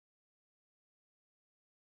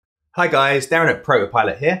Hi guys, Darren at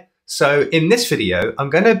Protopilot here. So in this video, I'm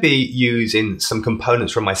going to be using some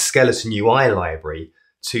components from my Skeleton UI library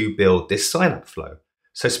to build this sign-up flow.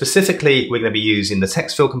 So specifically, we're going to be using the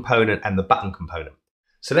text field component and the button component.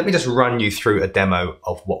 So let me just run you through a demo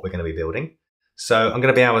of what we're going to be building. So I'm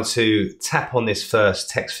going to be able to tap on this first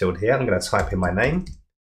text field here. I'm going to type in my name.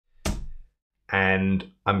 And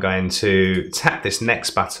I'm going to tap this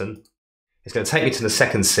next button. It's going to take me to the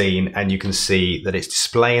second scene, and you can see that it's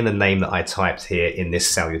displaying the name that I typed here in this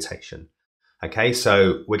salutation. Okay,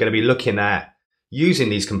 so we're going to be looking at using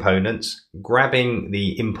these components, grabbing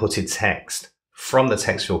the inputted text from the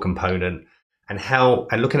text field component, and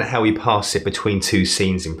looking at how we pass it between two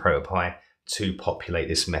scenes in ProtoPie to populate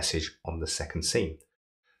this message on the second scene.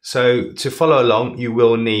 So to follow along, you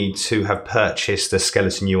will need to have purchased the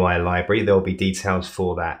Skeleton UI library. There will be details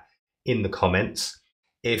for that in the comments.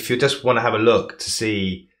 If you just want to have a look to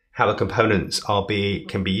see how the components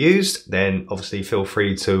can be used, then obviously feel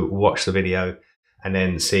free to watch the video and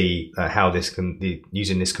then see how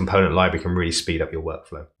using this component library can really speed up your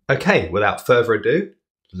workflow. Okay, without further ado,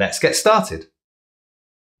 let's get started.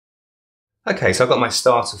 Okay, so I've got my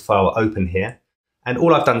starter file open here. And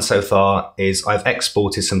all I've done so far is I've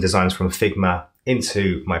exported some designs from Figma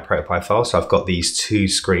into my ProtoPie file. So I've got these two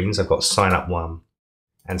screens. I've got sign up 1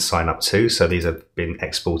 and sign up 2. So these have been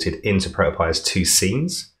exported into ProtoPie as two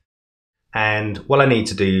scenes. And what I need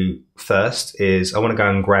to do first is I want to go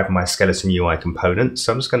and grab my Skeleton UI component.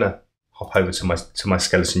 So I'm just going to hop over to my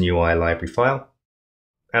Skeleton UI library file.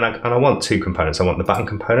 And I want two components. I want the button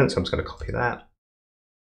component. So I'm just going to copy that.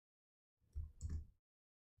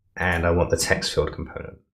 And I want the text field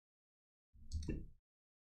component.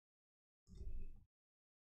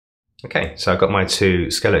 Okay, so I've got my two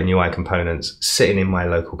Skeleton UI components sitting in my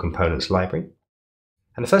local components library.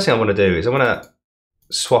 And the first thing I want to do is I want to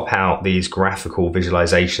swap out these graphical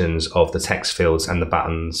visualizations of the text fields and the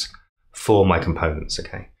buttons for my components,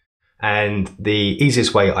 okay? And the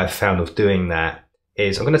easiest way I've found of doing that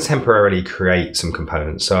is I'm going to temporarily create some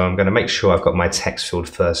components. So I'm going to make sure I've got my text field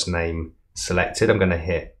first name selected. I'm going to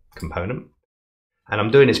hit component. And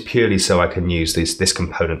I'm doing this purely so I can use this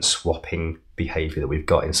component swapping behavior that we've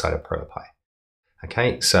got inside of ProtoPie.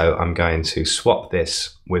 Okay, so I'm going to swap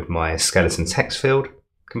this with my skeleton text field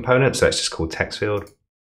component. So it's just called text field.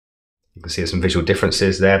 You can see there's some visual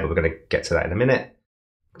differences there, but we're going to get to that in a minute.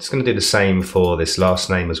 I'm just going to do the same for this last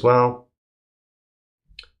name as well.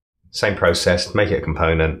 Same process, make it a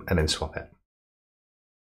component and then swap it.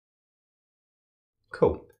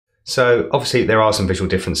 Cool. So obviously there are some visual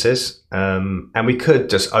differences, and we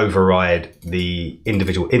could just override the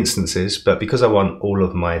individual instances, but because I want all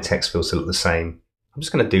of my text fields to look the same, I'm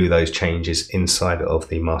just going to do those changes inside of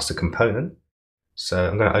the master component. So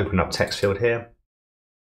I'm going to open up text field here.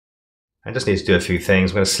 I just need to do a few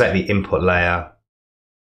things. I'm going to select the input layer,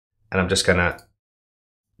 and I'm just going to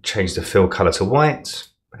change the fill color to white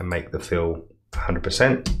and make the fill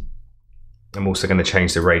 100%. I'm also going to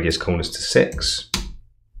change the radius corners to 6.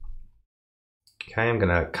 Okay, I'm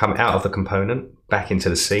going to come out of the component, back into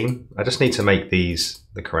the scene. I just need to make these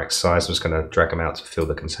the correct size. I'm just going to drag them out to fill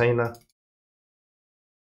the container.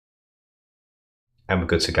 And we're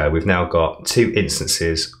good to go. We've now got two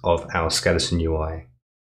instances of our Skeleton UI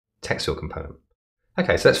text field component.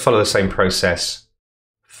 Okay, so let's follow the same process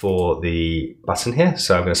for the button here.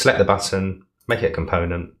 So I'm going to select the button, make it a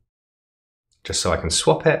component, just so I can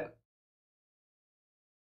swap it.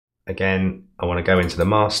 Again, I want to go into the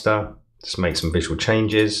master. Just make some visual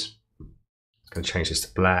changes. I'm going to change this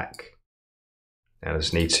to black. And I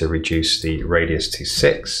just need to reduce the radius to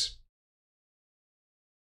 6.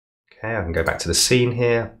 Okay, I can go back to the scene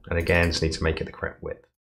here. And again, just need to make it the correct width.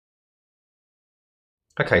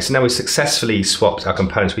 Okay, so now we've successfully swapped our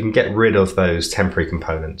components. We can get rid of those temporary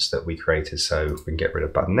components that we created. So we can get rid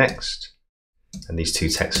of button next and these two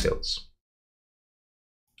text fields.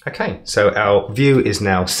 Okay, so our view is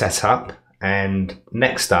now set up. And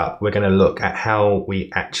next up, we're going to look at how we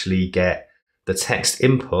actually get the text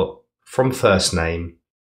input from first name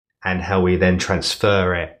and how we then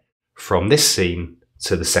transfer it from this scene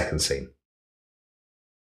to the second scene.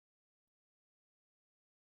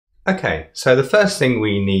 Okay, so the first thing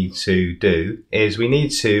we need to do is we need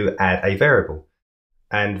to add a variable.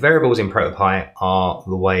 And variables in ProtoPie are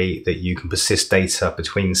the way that you can persist data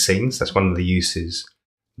between scenes. That's one of the uses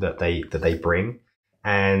that they bring.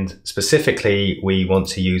 And specifically, we want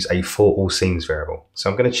to use a for all scenes variable. So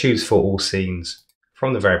I'm going to choose for all scenes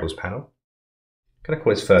from the variables panel. I'm going to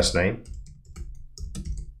call this first name.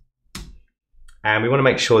 And we want to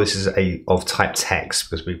make sure this is of type text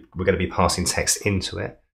because we're going to be passing text into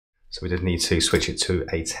it. So we just need to switch it to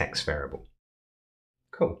a text variable.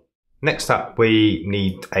 Cool. Next up, we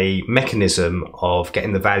need a mechanism of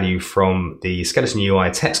getting the value from the Skeleton UI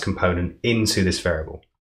text component into this variable.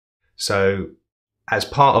 So as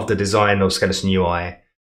part of the design of Skeleton UI,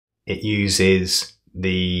 it uses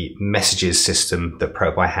the messages system that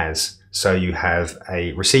ProtoPie has. So you have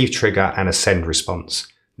a receive trigger and a send response.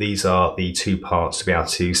 These are the two parts to be able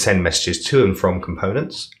to send messages to and from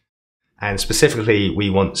components. And specifically, we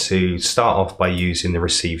want to start off by using the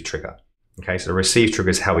receive trigger. Okay, so the receive trigger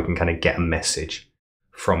is how we can kind of get a message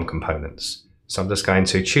from components. So I'm just going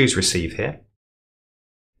to choose receive here.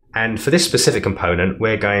 And for this specific component,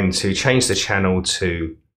 we're going to change the channel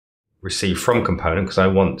to receive from component because I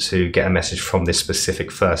want to get a message from this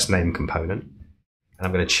specific first name component. And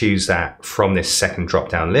I'm going to choose that from this second drop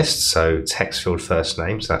down list. So text field first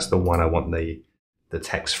name. So that's the one I want the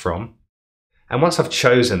text from. And once I've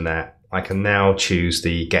chosen that, I can now choose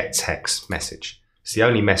the get text message. It's the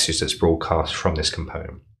only message that's broadcast from this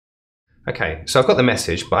component. Okay, so I've got the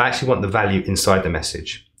message, but I actually want the value inside the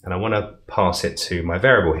message. And I want to pass it to my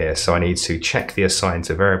variable here. So I need to check the assign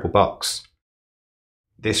to variable box.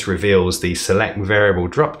 This reveals the select variable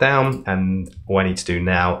dropdown, and all I need to do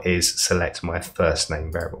now is select my first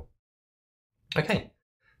name variable. Okay,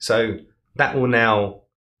 so that will now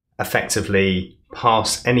effectively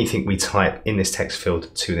pass anything we type in this text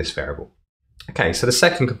field to this variable. Okay, so the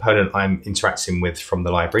second component I'm interacting with from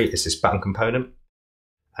the library is this button component.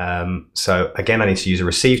 So again, I need to use a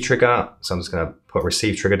receive trigger. So I'm just going to put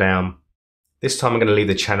receive trigger down. This time I'm going to leave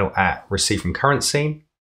the channel at receive from current scene.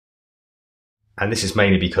 And this is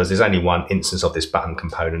mainly because there's only one instance of this button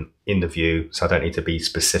component in the view, so I don't need to be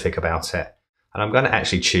specific about it. And I'm going to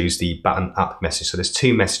actually choose the button up message. So there's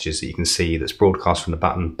two messages that you can see that's broadcast from the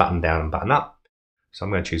button down and button up. So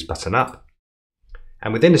I'm going to choose button up.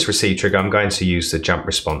 And within this receive trigger, I'm going to use the jump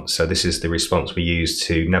response. So this is the response we use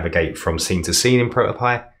to navigate from scene to scene in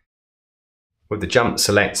ProtoPie. With the jump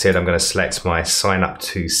selected, I'm going to select my sign up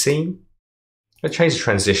to scene. I'm going to change the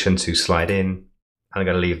transition to slide in. I'm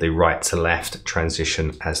going to leave the right to left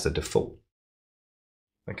transition as the default.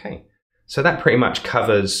 Okay, so that pretty much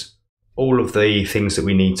covers all of the things that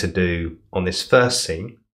we need to do on this first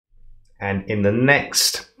scene. And in the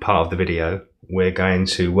next part of the video, we're going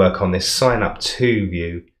to work on this sign up to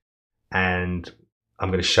view, and I'm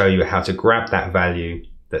going to show you how to grab that value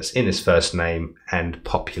that's in this first name and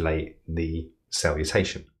populate the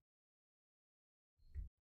salutation.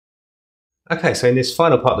 Okay, so in this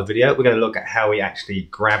final part of the video, we're going to look at how we actually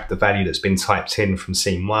grab the value that's been typed in from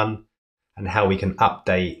scene 1 and how we can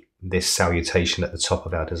update this salutation at the top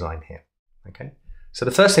of our design here. Okay, so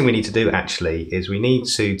the first thing we need to do actually is we need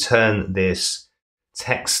to turn this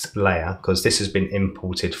text layer, because this has been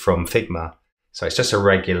imported from Figma. So it's just a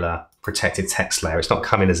regular protected text layer. It's not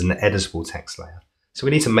coming as an editable text layer. So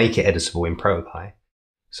we need to make it editable in ProtoPie.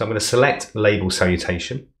 So I'm going to select label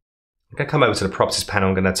salutation. I'm going to come over to the properties panel.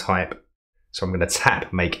 I'm going to type, so I'm going to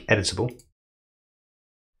tap make editable.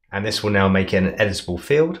 And this will now make it an editable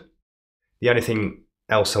field. The only thing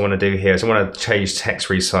else I want to do here is I want to change text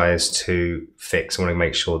resize to fixed. I want to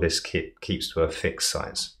make sure this keeps to a fixed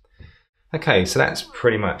size. Okay, so that's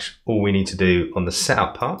pretty much all we need to do on the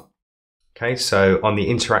setup part. Okay, so on the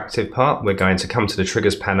interactive part, we're going to come to the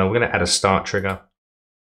triggers panel. We're going to add a start trigger.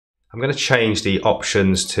 I'm going to change the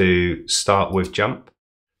options to start with jump.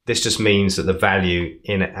 This just means that the value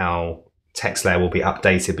in our text layer will be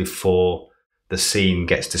updated before the scene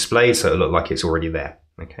gets displayed, so it'll look like it's already there.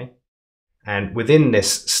 Okay. And within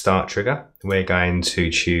this start trigger, we're going to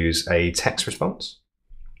choose a text response.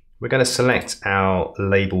 We're going to select our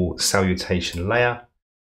label salutation layer,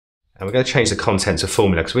 and we're going to change the content to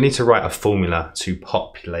formula because we need to write a formula to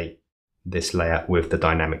populate this layer with the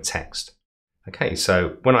dynamic text. Okay,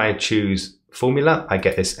 so when I choose formula, I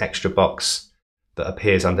get this extra box that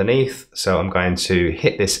appears underneath. So I'm going to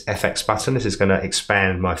hit this FX button. This is going to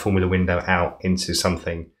expand my formula window out into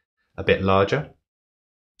something a bit larger.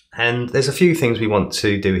 And there's a few things we want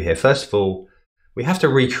to do here. First of all, we have to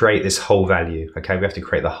recreate this whole value. Okay, we have to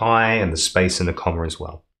create the high and the space and the comma as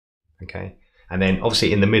well. Okay, and then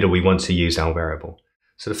obviously in the middle, we want to use our variable.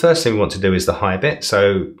 So the first thing we want to do is the high bit.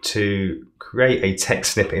 So to create a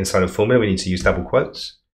text snippet inside of formula, we need to use double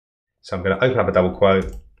quotes. So I'm going to open up a double quote,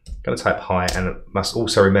 I'm going to type high, and must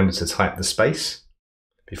also remember to type the space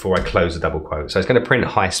before I close the double quote. So it's going to print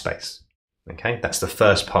high space. Okay, that's the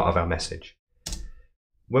first part of our message.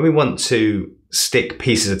 When we want to stick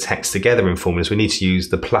pieces of text together in formulas, we need to use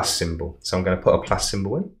the plus symbol. So I'm going to put a plus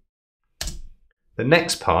symbol in. The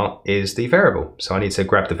next part is the variable. So I need to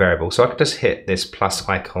grab the variable. So I can just hit this plus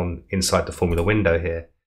icon inside the formula window here.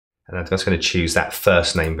 And I'm just going to choose that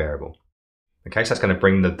first name variable. Okay, so that's going to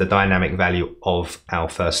bring the dynamic value of our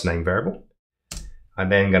first name variable. I'm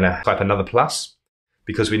then going to type another plus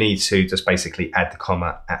because we need to just basically add the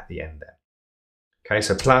comma at the end there. Okay,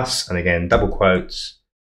 so plus, and again, double quotes,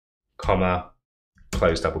 comma,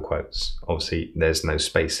 close double quotes. Obviously, there's no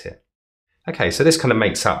space here. Okay, so this kind of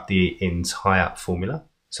makes up the entire formula.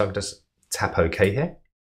 So I can just tap OK here.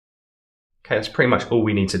 Okay, that's pretty much all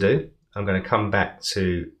we need to do. I'm going to come back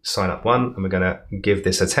to sign up one and we're going to give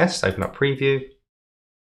this a test. Open up preview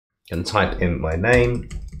and type in my name.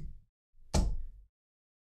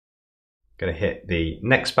 Going to hit the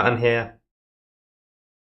next button here.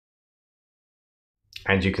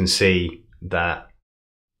 And you can see that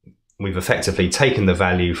we've effectively taken the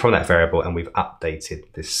value from that variable and we've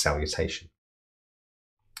updated this salutation.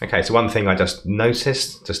 Okay, so one thing I just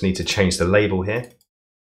noticed, just need to change the label here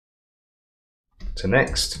to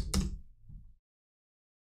next.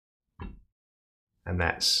 And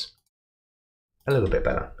that's a little bit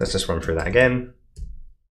better. Let's just run through that again.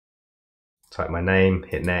 Type my name,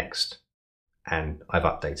 hit next, and I've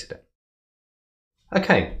updated it.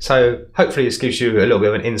 Okay, so hopefully this gives you a little bit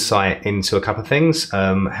of an insight into a couple of things.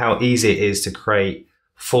 How easy it is to create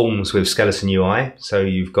forms with Skeleton UI. So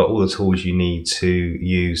you've got all the tools you need to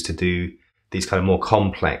use to do these kind of more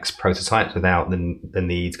complex prototypes without the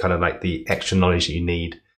need, kind of like the extra knowledge that you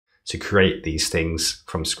need to create these things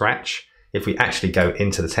from scratch. If we actually go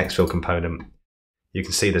into the text field component, you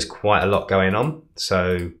can see there's quite a lot going on.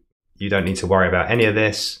 So you don't need to worry about any of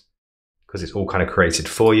this because it's all kind of created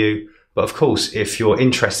for you. But of course, if you're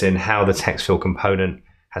interested in how the text field component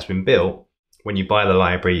has been built, when you buy the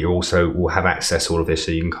library, you also will have access to all of this.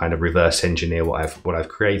 So you can kind of reverse engineer what I've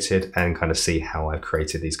created and kind of see how I've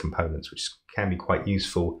created these components, which can be quite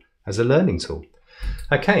useful as a learning tool.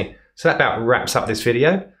 Okay, so that about wraps up this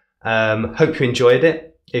video. Hope you enjoyed it.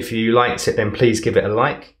 If you liked it, then please give it a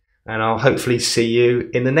like, and I'll hopefully see you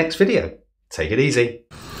in the next video. Take it easy.